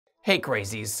Hey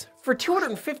crazies, for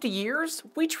 250 years,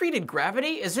 we treated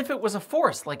gravity as if it was a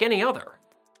force like any other.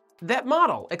 That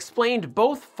model explained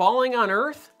both falling on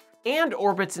Earth and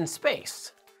orbits in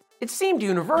space. It seemed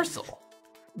universal.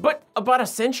 But about a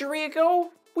century ago,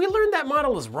 we learned that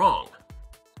model is wrong.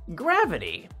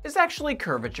 Gravity is actually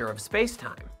curvature of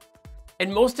spacetime.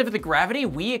 And most of the gravity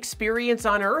we experience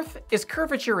on Earth is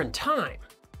curvature in time.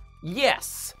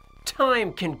 Yes,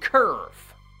 time can curve.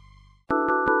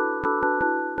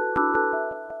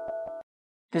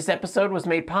 This episode was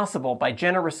made possible by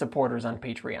generous supporters on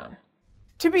Patreon.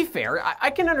 To be fair, I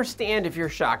can understand if you're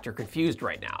shocked or confused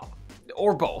right now,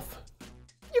 or both.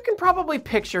 You can probably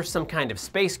picture some kind of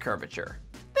space curvature.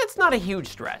 That's not a huge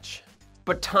stretch.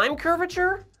 But time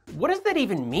curvature? What does that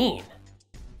even mean?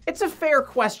 It's a fair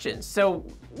question, so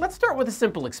let's start with a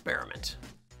simple experiment.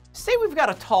 Say we've got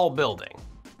a tall building,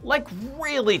 like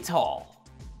really tall.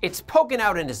 It's poking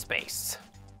out into space.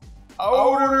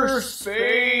 Outer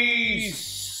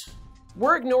space!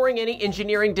 We're ignoring any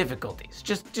engineering difficulties,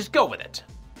 just go with it.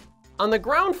 On the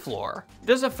ground floor,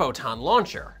 there's a photon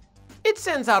launcher. It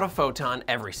sends out a photon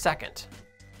every second.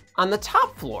 On the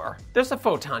top floor, there's a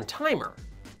photon timer.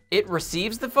 It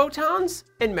receives the photons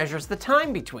and measures the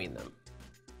time between them.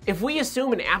 If we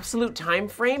assume an absolute time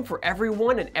frame for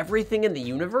everyone and everything in the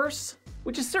universe,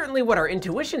 which is certainly what our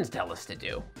intuitions tell us to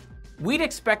do, we'd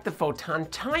expect the photon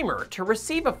timer to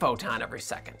receive a photon every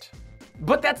second.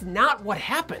 But that's not what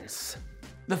happens.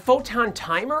 The photon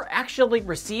timer actually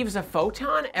receives a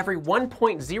photon every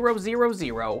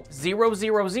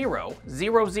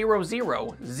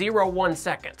 1.00000000001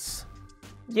 seconds.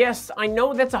 Yes, I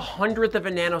know that's 100th of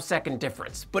a nanosecond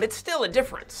difference, but it's still a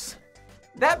difference.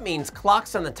 That means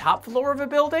clocks on the top floor of a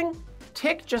building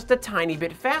tick just a tiny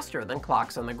bit faster than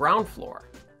clocks on the ground floor.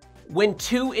 When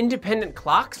two independent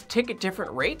clocks tick at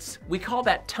different rates, we call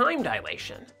that time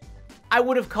dilation. I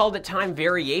would have called it time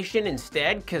variation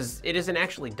instead because it isn't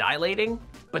actually dilating,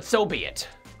 but so be it.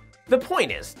 The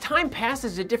point is, time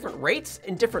passes at different rates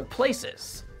in different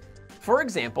places. For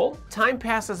example, time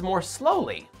passes more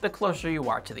slowly the closer you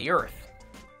are to the Earth.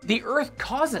 The Earth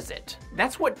causes it.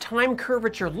 That's what time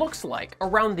curvature looks like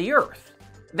around the Earth.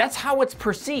 That's how it's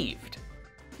perceived.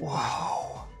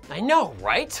 Whoa. I know,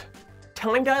 right?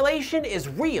 Time dilation is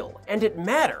real and it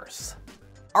matters.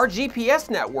 Our GPS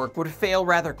network would fail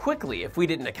rather quickly if we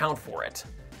didn't account for it.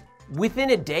 Within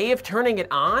a day of turning it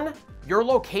on, your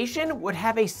location would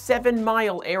have a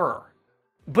 7-mile error.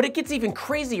 But it gets even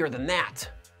crazier than that.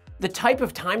 The type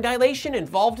of time dilation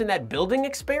involved in that building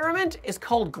experiment is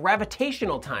called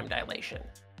gravitational time dilation.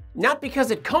 Not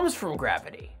because it comes from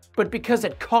gravity, but because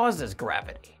it causes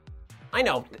gravity. I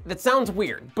know, that sounds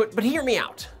weird, but hear me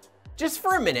out. Just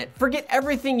for a minute, forget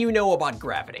everything you know about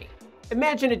gravity.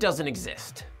 Imagine it doesn't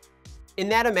exist. In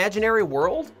that imaginary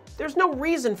world, there's no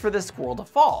reason for this squirrel to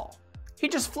fall. He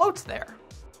just floats there.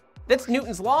 That's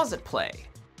Newton's laws at play.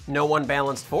 No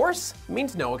unbalanced force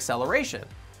means no acceleration.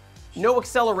 No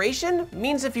acceleration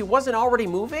means if he wasn't already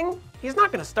moving, he's not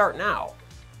going to start now.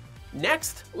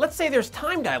 Next, let's say there's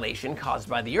time dilation caused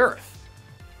by the Earth.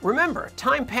 Remember,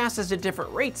 time passes at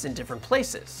different rates in different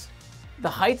places. The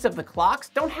heights of the clocks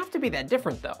don't have to be that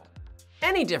different though.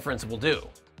 Any difference will do.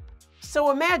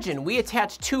 So imagine we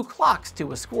attach two clocks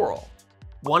to a squirrel,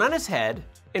 one on his head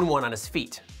and one on his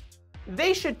feet.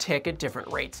 They should tick at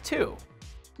different rates too.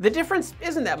 The difference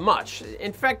isn't that much.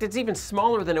 In fact, it's even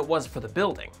smaller than it was for the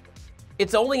building.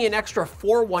 It's only an extra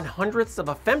 4/100ths of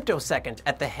a femtosecond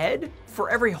at the head for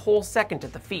every whole second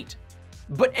at the feet.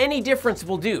 But any difference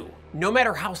will do, no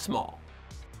matter how small.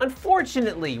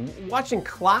 Unfortunately, watching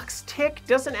clocks tick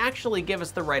doesn't actually give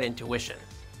us the right intuition.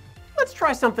 Let's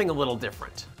try something a little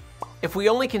different. If we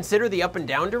only consider the up and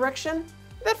down direction,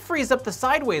 that frees up the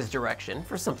sideways direction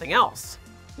for something else,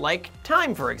 like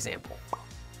time, for example.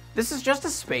 This is just a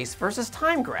space versus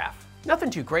time graph,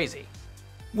 nothing too crazy.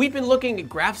 We've been looking at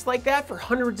graphs like that for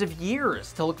hundreds of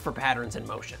years to look for patterns in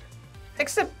motion.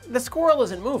 Except the squirrel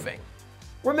isn't moving.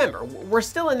 Remember, we're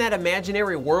still in that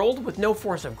imaginary world with no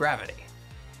force of gravity.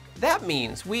 That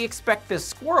means we expect this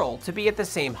squirrel to be at the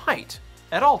same height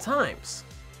at all times.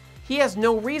 He has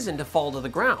no reason to fall to the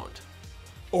ground.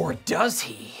 Or does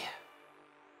he?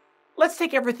 Let's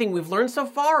take everything we've learned so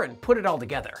far and put it all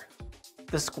together.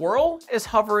 The squirrel is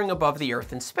hovering above the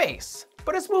Earth in space,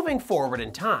 but is moving forward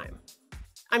in time.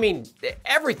 I mean,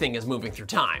 everything is moving through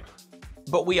time.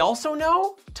 But we also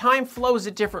know time flows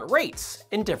at different rates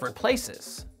in different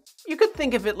places. You could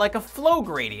think of it like a flow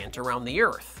gradient around the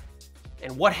Earth.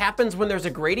 And what happens when there's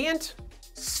a gradient?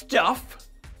 Stuff.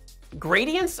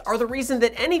 Gradients are the reason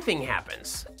that anything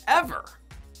happens, ever.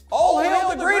 All hail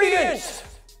the gradient!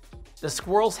 The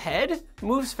squirrel's head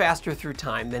moves faster through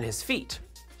time than his feet.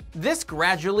 This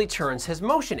gradually turns his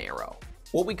motion arrow,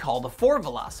 what we call the forward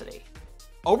velocity.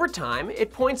 Over time,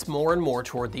 it points more and more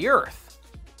toward the Earth.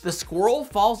 The squirrel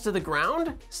falls to the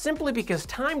ground simply because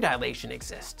time dilation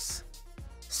exists.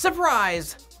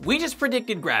 Surprise! We just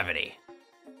predicted gravity.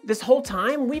 This whole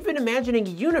time, we've been imagining a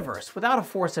universe without a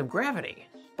force of gravity.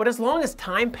 But as long as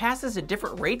time passes at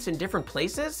different rates in different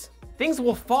places, things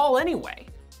will fall anyway.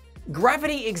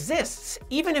 Gravity exists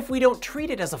even if we don't treat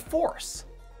it as a force.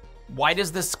 Why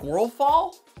does the squirrel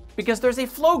fall? Because there's a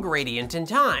flow gradient in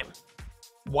time.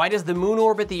 Why does the moon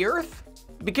orbit the Earth?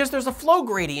 Because there's a flow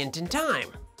gradient in time.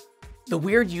 The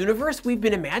weird universe we've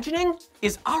been imagining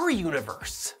is our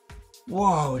universe.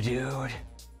 Whoa, dude.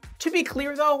 To be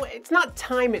clear though, it's not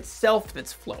time itself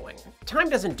that's flowing. Time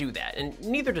doesn't do that, and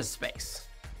neither does space.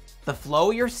 The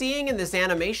flow you're seeing in this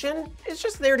animation is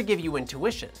just there to give you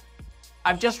intuition.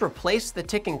 I've just replaced the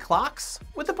ticking clocks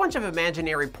with a bunch of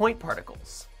imaginary point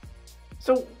particles.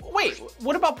 So wait,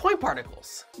 what about point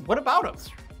particles? What about them?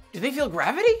 Do they feel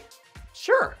gravity?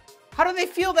 Sure. How do they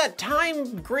feel that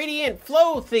time gradient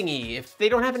flow thingy if they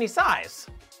don't have any size?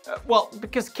 Well,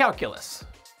 because calculus.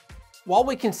 While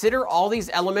we consider all these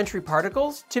elementary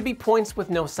particles to be points with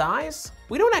no size,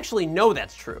 we don't actually know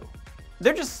that's true.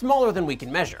 They're just smaller than we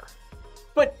can measure.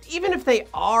 But even if they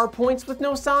are points with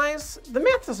no size, the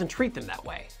math doesn't treat them that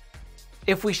way.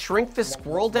 If we shrink the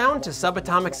squirrel down to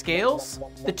subatomic scales,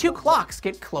 the two clocks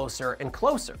get closer and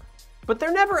closer. But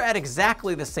they're never at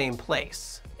exactly the same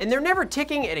place, and they're never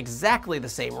ticking at exactly the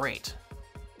same rate.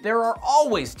 There are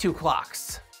always two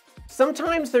clocks.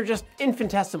 Sometimes they're just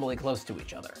infinitesimally close to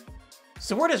each other.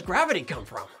 So where does gravity come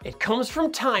from? It comes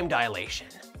from time dilation.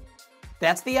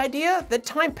 That's the idea that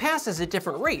time passes at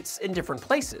different rates in different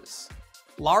places.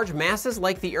 Large masses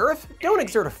like the Earth don't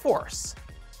exert a force.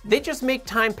 They just make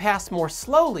time pass more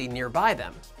slowly nearby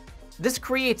them. This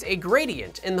creates a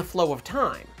gradient in the flow of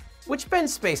time, which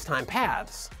bends space-time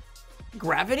paths.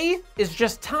 Gravity is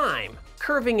just time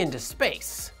curving into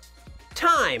space.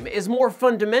 Time is more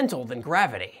fundamental than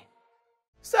gravity.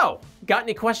 So, got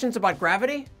any questions about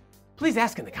gravity? Please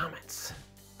ask in the comments.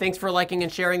 Thanks for liking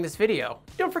and sharing this video.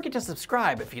 Don't forget to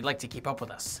subscribe if you'd like to keep up with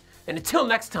us. And until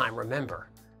next time, remember,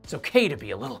 it's okay to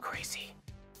be a little crazy.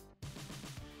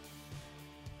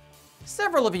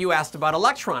 Several of you asked about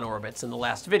electron orbits in the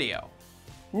last video.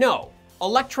 No,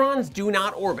 electrons do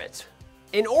not orbit.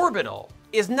 An orbital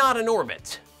is not an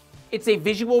orbit. It's a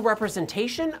visual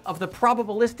representation of the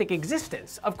probabilistic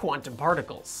existence of quantum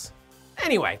particles.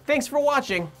 Anyway, thanks for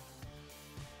watching.